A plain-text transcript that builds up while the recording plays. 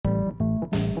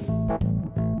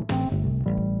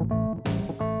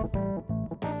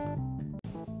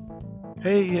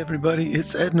Hey everybody,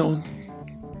 it's Ednold.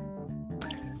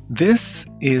 This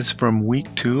is from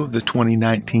week 2 of the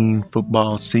 2019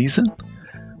 football season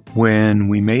when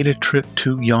we made a trip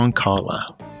to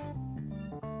Yoncalla.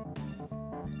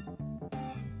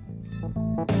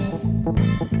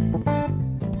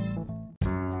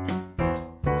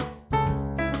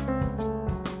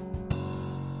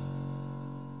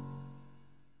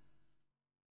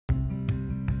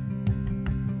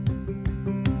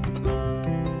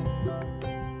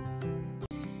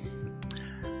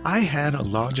 I had a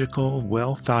logical,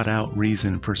 well thought out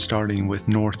reason for starting with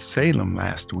North Salem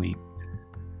last week.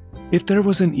 If there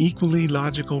was an equally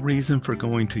logical reason for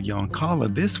going to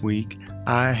Yoncalla this week,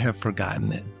 I have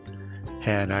forgotten it.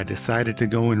 Had I decided to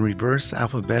go in reverse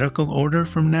alphabetical order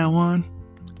from now on?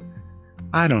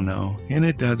 I don't know, and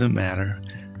it doesn't matter.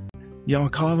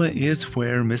 Yoncalla is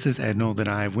where Mrs. Ednold and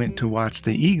I went to watch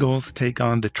the Eagles take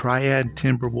on the Triad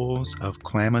Timberwolves of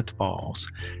Klamath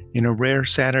Falls in a rare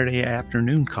Saturday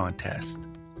afternoon contest.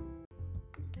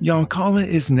 Yoncalla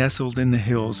is nestled in the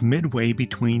hills midway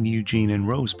between Eugene and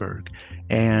Roseburg,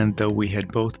 and though we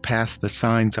had both passed the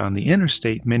signs on the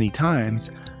interstate many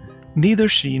times, neither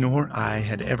she nor I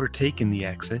had ever taken the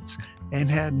exits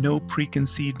and had no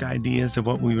preconceived ideas of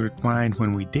what we would find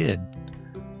when we did,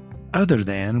 other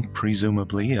than,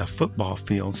 presumably, a football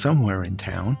field somewhere in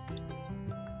town.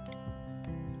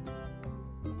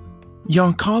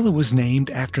 Yoncalla was named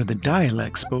after the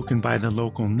dialect spoken by the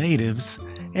local natives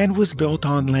and was built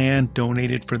on land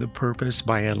donated for the purpose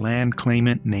by a land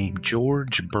claimant named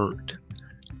George Burt.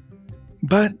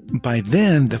 But by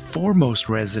then, the foremost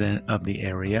resident of the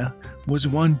area was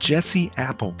one Jesse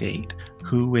Applegate,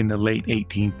 who in the late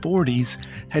 1840s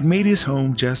had made his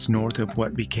home just north of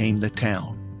what became the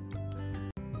town.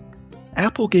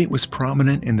 Applegate was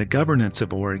prominent in the governance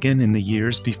of Oregon in the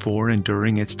years before and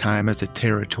during its time as a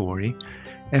territory,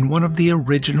 and one of the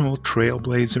original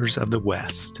trailblazers of the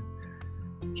West.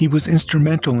 He was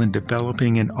instrumental in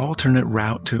developing an alternate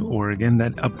route to Oregon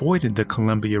that avoided the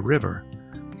Columbia River.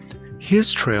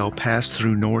 His trail passed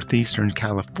through northeastern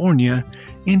California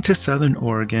into southern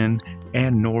Oregon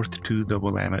and north to the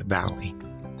Willamette Valley.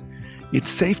 It's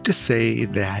safe to say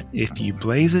that if you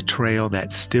blaze a trail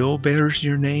that still bears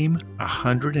your name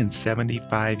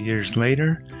 175 years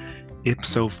later,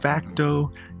 ipso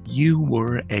facto, you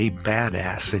were a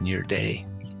badass in your day.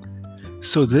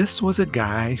 So this was a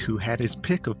guy who had his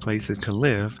pick of places to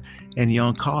live, and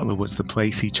Yoncalla was the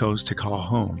place he chose to call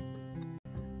home.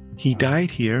 He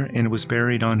died here and was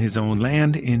buried on his own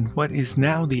land in what is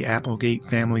now the Applegate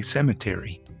Family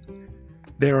Cemetery.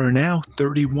 There are now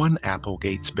 31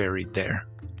 Applegates buried there,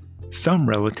 some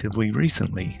relatively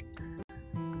recently.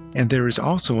 And there is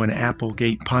also an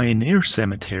Applegate Pioneer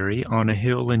Cemetery on a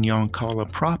hill in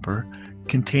Yoncalla proper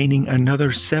containing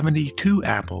another 72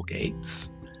 Applegates.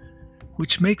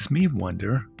 Which makes me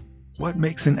wonder, what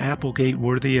makes an Applegate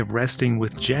worthy of resting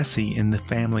with Jesse in the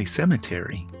family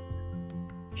cemetery?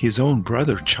 His own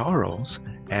brother Charles,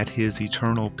 at his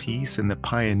eternal peace in the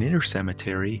Pioneer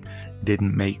Cemetery,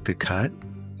 didn't make the cut.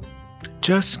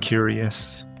 Just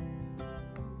curious.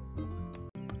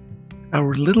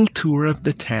 Our little tour of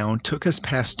the town took us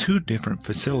past 2 different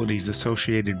facilities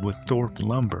associated with Thorpe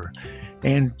Lumber,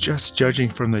 and just judging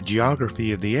from the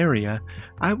geography of the area,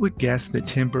 I would guess that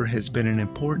timber has been an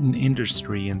important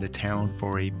industry in the town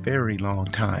for a very long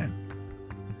time.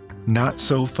 Not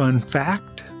so fun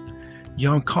fact,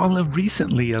 Yoncalla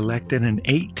recently elected an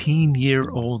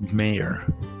 18-year-old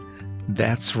mayor.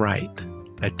 That's right,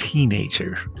 a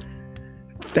teenager.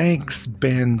 Thanks,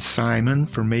 Ben Simon,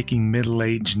 for making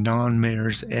middle-aged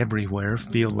non-mayors everywhere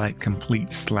feel like complete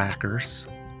slackers.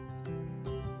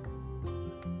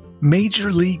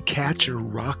 Major League catcher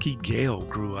Rocky Gale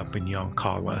grew up in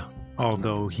Yoncalla,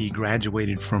 although he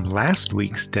graduated from last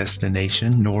week's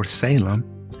destination, North Salem.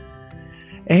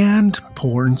 And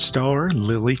porn star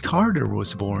Lily Carter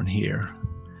was born here.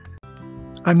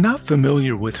 I'm not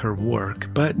familiar with her work,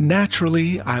 but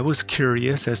naturally I was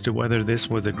curious as to whether this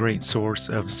was a great source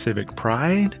of civic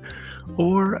pride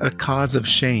or a cause of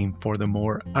shame for the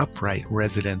more upright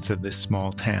residents of this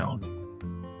small town.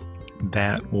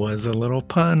 That was a little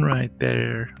pun right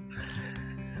there.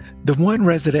 The one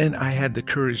resident I had the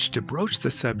courage to broach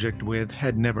the subject with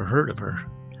had never heard of her.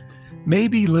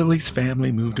 Maybe Lily's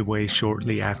family moved away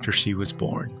shortly after she was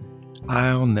born.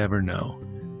 I'll never know.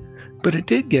 But it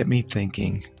did get me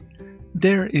thinking.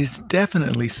 There is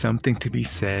definitely something to be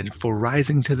said for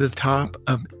rising to the top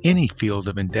of any field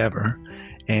of endeavor,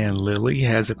 and Lily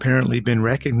has apparently been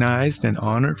recognized and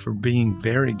honored for being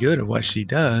very good at what she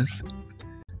does.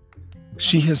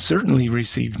 She has certainly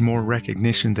received more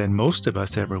recognition than most of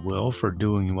us ever will for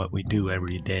doing what we do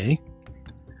every day.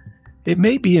 It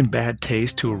may be in bad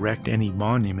taste to erect any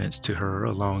monuments to her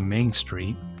along Main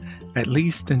Street, at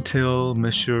least until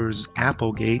Messrs.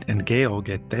 Applegate and Gale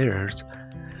get theirs.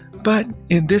 But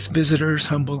in this visitor's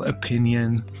humble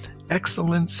opinion,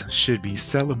 excellence should be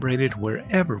celebrated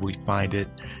wherever we find it,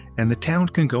 and the town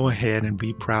can go ahead and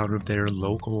be proud of their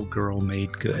local girl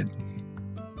made good.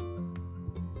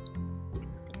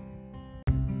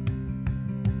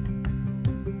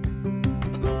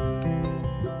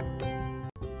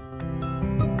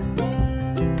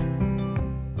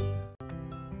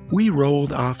 We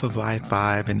rolled off of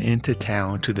I-5 and into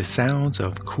town to the sounds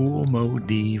of Cool Mo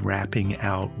D rapping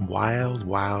out Wild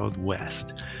Wild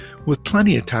West, with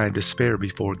plenty of time to spare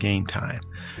before game time.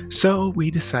 So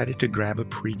we decided to grab a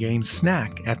pregame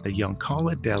snack at the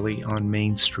Yoncalla Deli on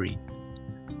Main Street.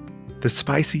 The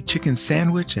spicy chicken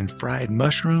sandwich and fried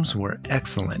mushrooms were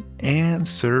excellent and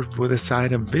served with a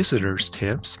side of visitors'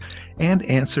 tips and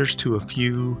answers to a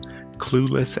few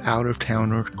clueless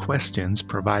out-of-towner questions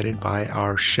provided by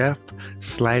our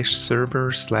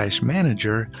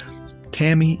chef/server/manager,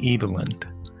 Tammy Eveland.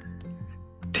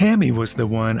 Tammy was the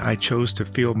one I chose to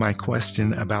field my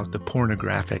question about the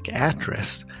pornographic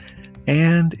actress,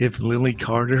 and if Lily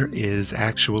Carter is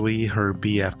actually her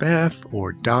BFF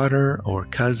or daughter or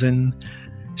cousin,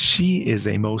 she is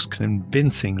a most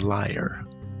convincing liar.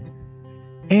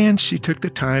 And she took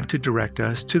the time to direct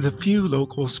us to the few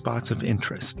local spots of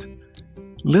interest.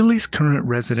 Lily's current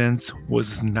residence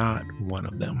was not one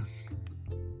of them.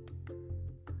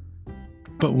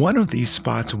 But one of these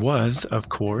spots was, of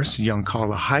course,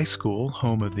 Yoncalla High School,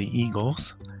 home of the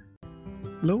Eagles.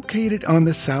 Located on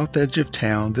the south edge of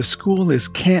town, the school is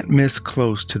can't-miss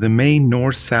close to the main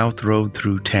north-south road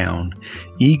through town,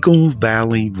 Eagle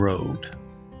Valley Road.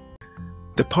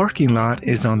 The parking lot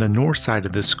is on the north side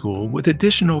of the school with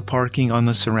additional parking on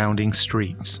the surrounding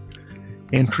streets.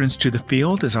 Entrance to the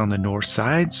field is on the north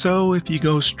side, so if you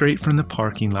go straight from the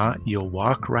parking lot, you'll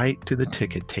walk right to the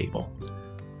ticket table.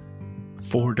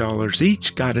 $4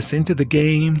 each got us into the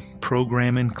game,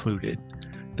 program included.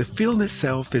 The field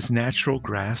itself is natural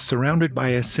grass surrounded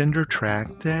by a cinder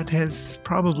track that has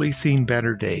probably seen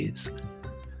better days.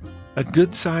 A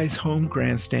good-sized home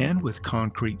grandstand with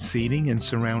concrete seating and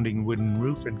surrounding wooden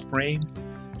roof and frame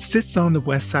sits on the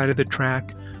west side of the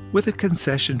track, with a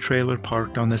concession trailer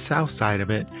parked on the south side of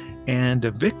it and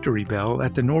a victory bell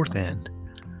at the north end.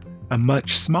 A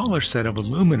much smaller set of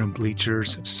aluminum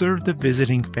bleachers serve the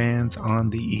visiting fans on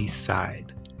the east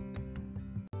side.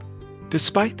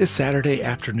 Despite the Saturday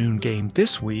afternoon game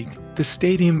this week, the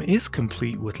stadium is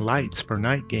complete with lights for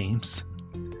night games.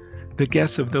 The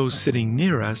guess of those sitting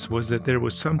near us was that there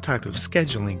was some type of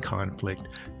scheduling conflict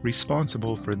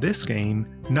responsible for this game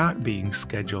not being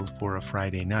scheduled for a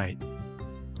Friday night.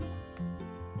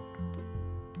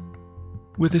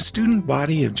 With a student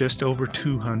body of just over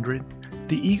 200,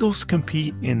 the Eagles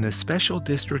compete in the Special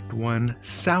District 1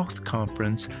 South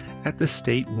Conference at the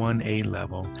State 1A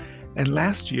level, and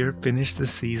last year finished the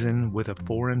season with a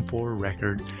 4-4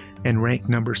 record and ranked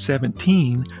number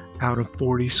 17 out of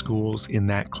 40 schools in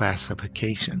that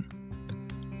classification.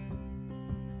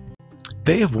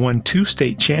 They have won 2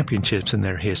 state championships in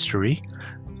their history,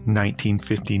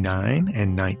 1959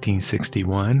 and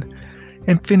 1961,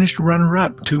 and finished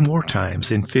runner-up 2 more times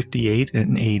in 58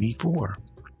 and 84.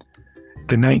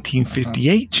 The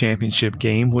 1958 championship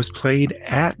game was played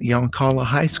at Yoncalla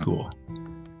High School.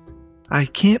 I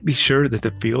can't be sure that the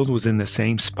field was in the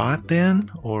same spot then,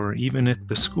 or even if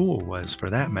the school was for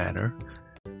that matter,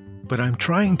 but I'm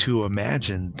trying to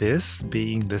imagine this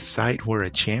being the site where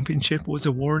a championship was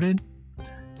awarded,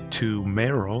 to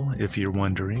Merrill if you're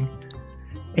wondering,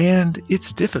 and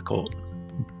it's difficult,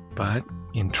 but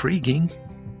intriguing.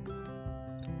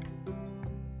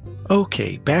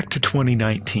 Okay, back to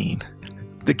 2019.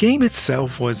 The game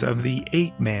itself was of the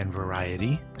 8-man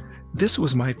variety. This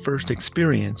was my first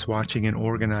experience watching an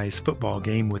organized football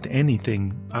game with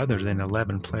anything other than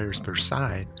 11 players per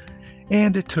side,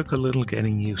 and it took a little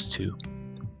getting used to.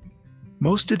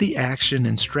 Most of the action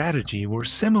and strategy were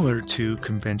similar to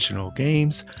conventional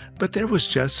games, but there was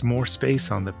just more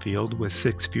space on the field with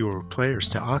 6 fewer players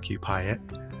to occupy it.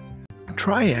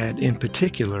 Triad, in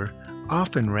particular,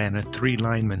 often ran a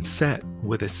 3-lineman set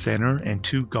with a center and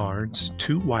 2 guards,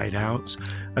 2 wideouts,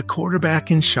 a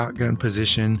quarterback in shotgun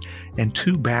position, and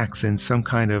 2 backs in some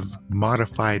kind of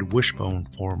modified wishbone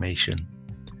formation.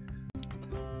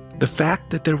 The fact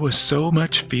that there was so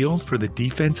much field for the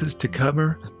defenses to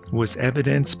cover was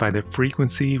evidenced by the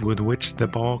frequency with which the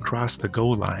ball crossed the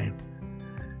goal line.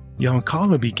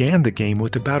 Yoncalla began the game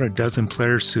with about a dozen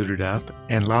players suited up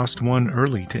and lost one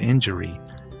early to injury.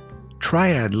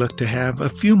 Triad looked to have a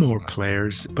few more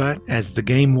players, but as the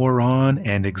game wore on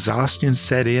and exhaustion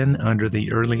set in under the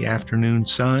early afternoon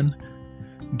sun,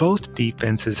 both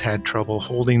defenses had trouble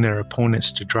holding their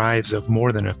opponents to drives of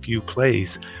more than a few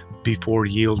plays before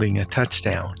yielding a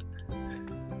touchdown.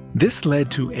 This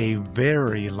led to a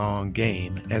very long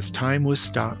game as time was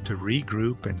stopped to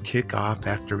regroup and kick off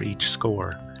after each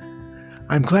score.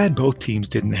 I'm glad both teams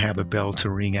didn't have a bell to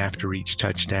ring after each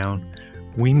touchdown.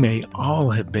 We may all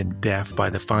have been deaf by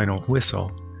the final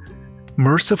whistle.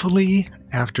 Mercifully,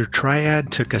 after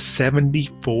Triad took a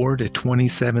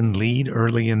 74-27 lead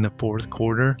early in the fourth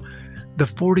quarter, the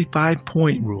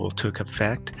 45-point rule took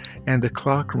effect and the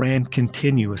clock ran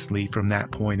continuously from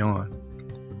that point on.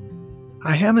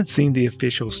 I haven't seen the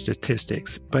official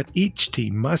statistics, but each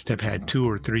team must have had 2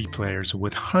 or 3 players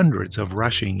with hundreds of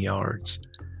rushing yards.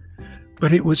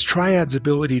 But it was Triad's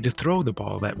ability to throw the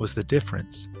ball that was the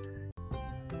difference.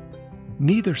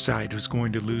 Neither side was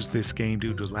going to lose this game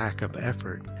due to lack of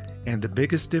effort, and the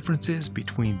biggest differences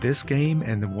between this game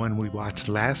and the one we watched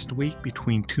last week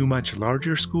between two much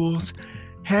larger schools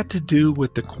had to do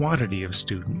with the quantity of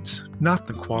students, not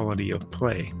the quality of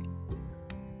play.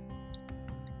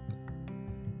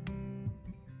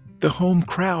 The home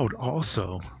crowd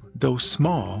also, though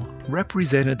small,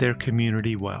 represented their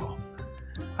community well.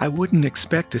 I wouldn't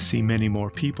expect to see many more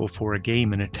people for a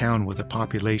game in a town with a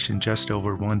population just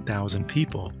over 1,000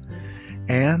 people.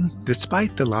 And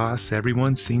despite the loss,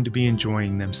 everyone seemed to be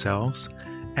enjoying themselves,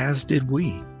 as did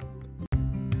we.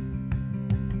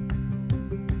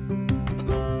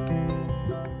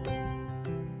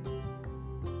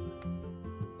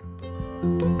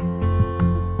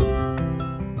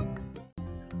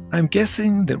 I'm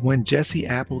guessing that when Jesse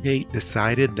Applegate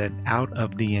decided that out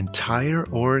of the entire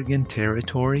Oregon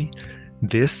territory,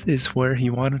 this is where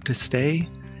he wanted to stay,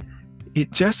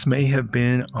 it just may have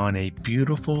been on a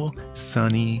beautiful,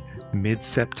 sunny,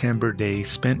 mid-September day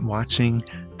spent watching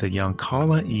the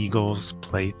Yoncalla Eagles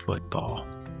play football.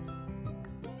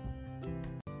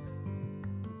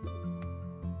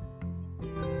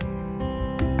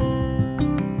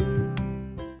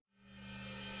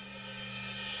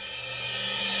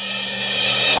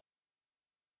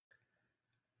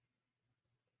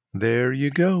 There you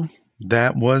go.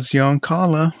 That was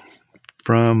Yoncalla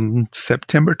from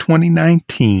September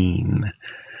 2019.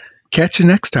 Catch you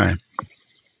next time.